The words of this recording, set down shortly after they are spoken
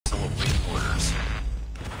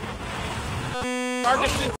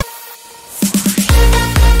Targets in.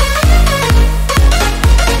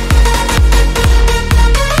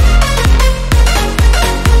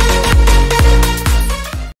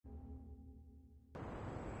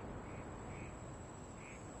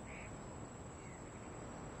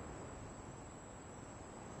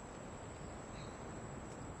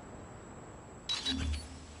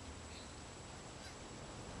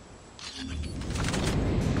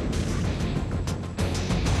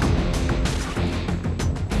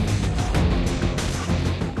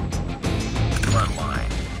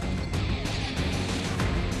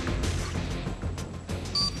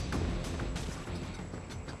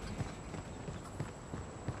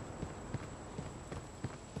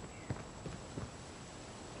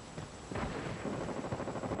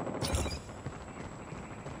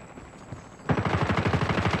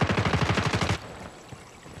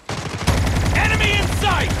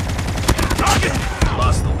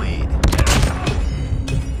 Lost the lead.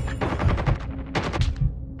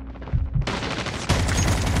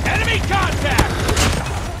 Enemy contact!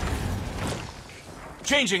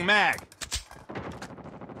 Changing mag.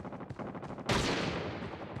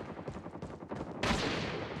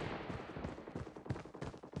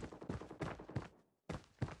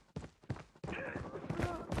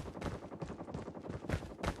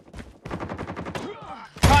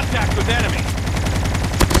 Contact with enemy.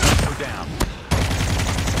 Go down.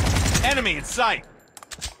 Enemy in sight.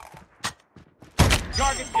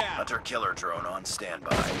 Target down. Hunter-killer drone on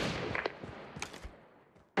standby.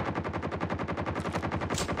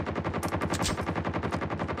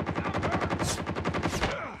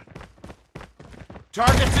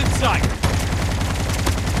 Targets in sight.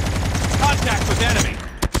 Contact with enemy.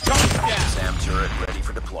 Target down. SAM turret ready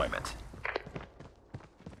for deployment.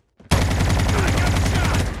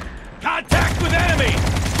 Contact with enemy.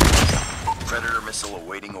 Predator missile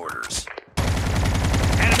awaiting orders.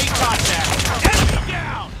 Enemy contact. Enemy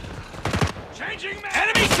down. Changing mag.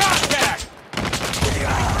 Enemy contact.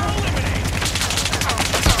 Eliminate.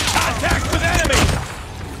 Contact with enemy.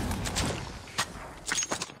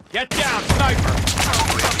 Get down, sniper.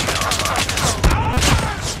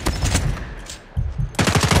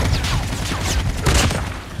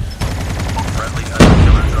 Friendly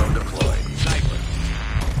hunter-killer drone deployed. Sniper.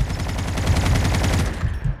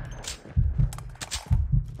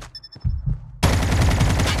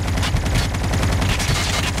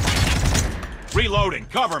 Reloading.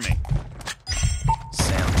 Cover me.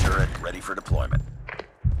 SAM turret ready for deployment.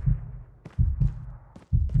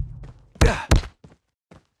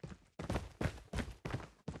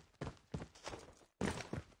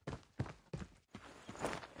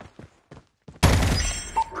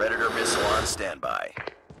 Predator missile on standby.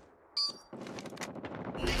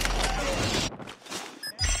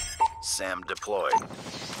 SAM deployed.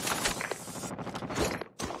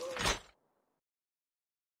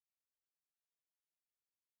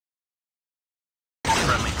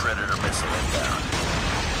 Friendly Predator missile inbound.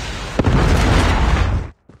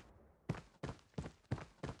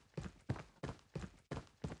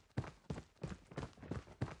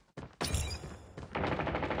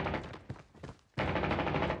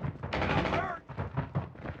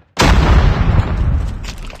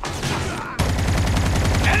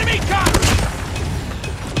 Enemy gun!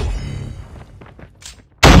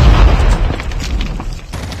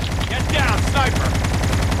 Get down, sniper!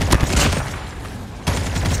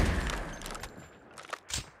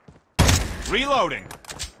 Reloading.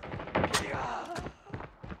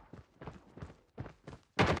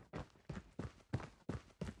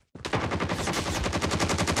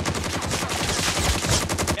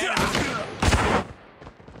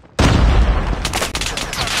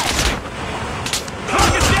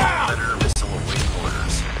 Target down! Predator missile awaiting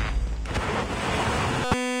orders.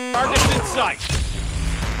 Target's in sight.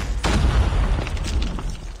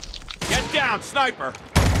 Get down, sniper.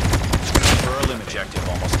 We're eliminated. Objective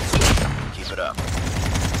almost complete. Keep it up.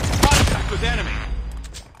 Contact with enemy.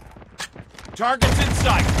 Target's in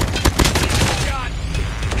sight. Got.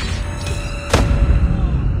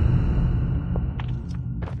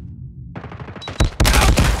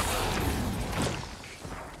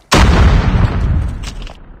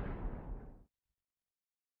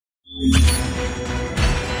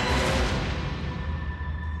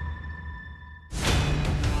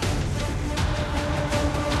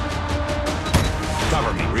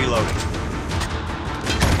 Cover me, reloading.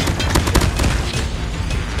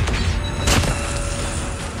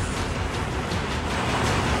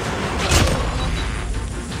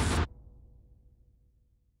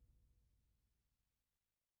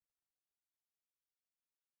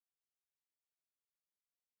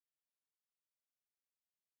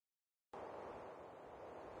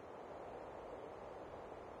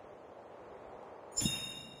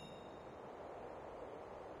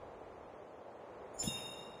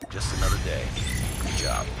 Just another day. Good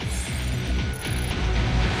job.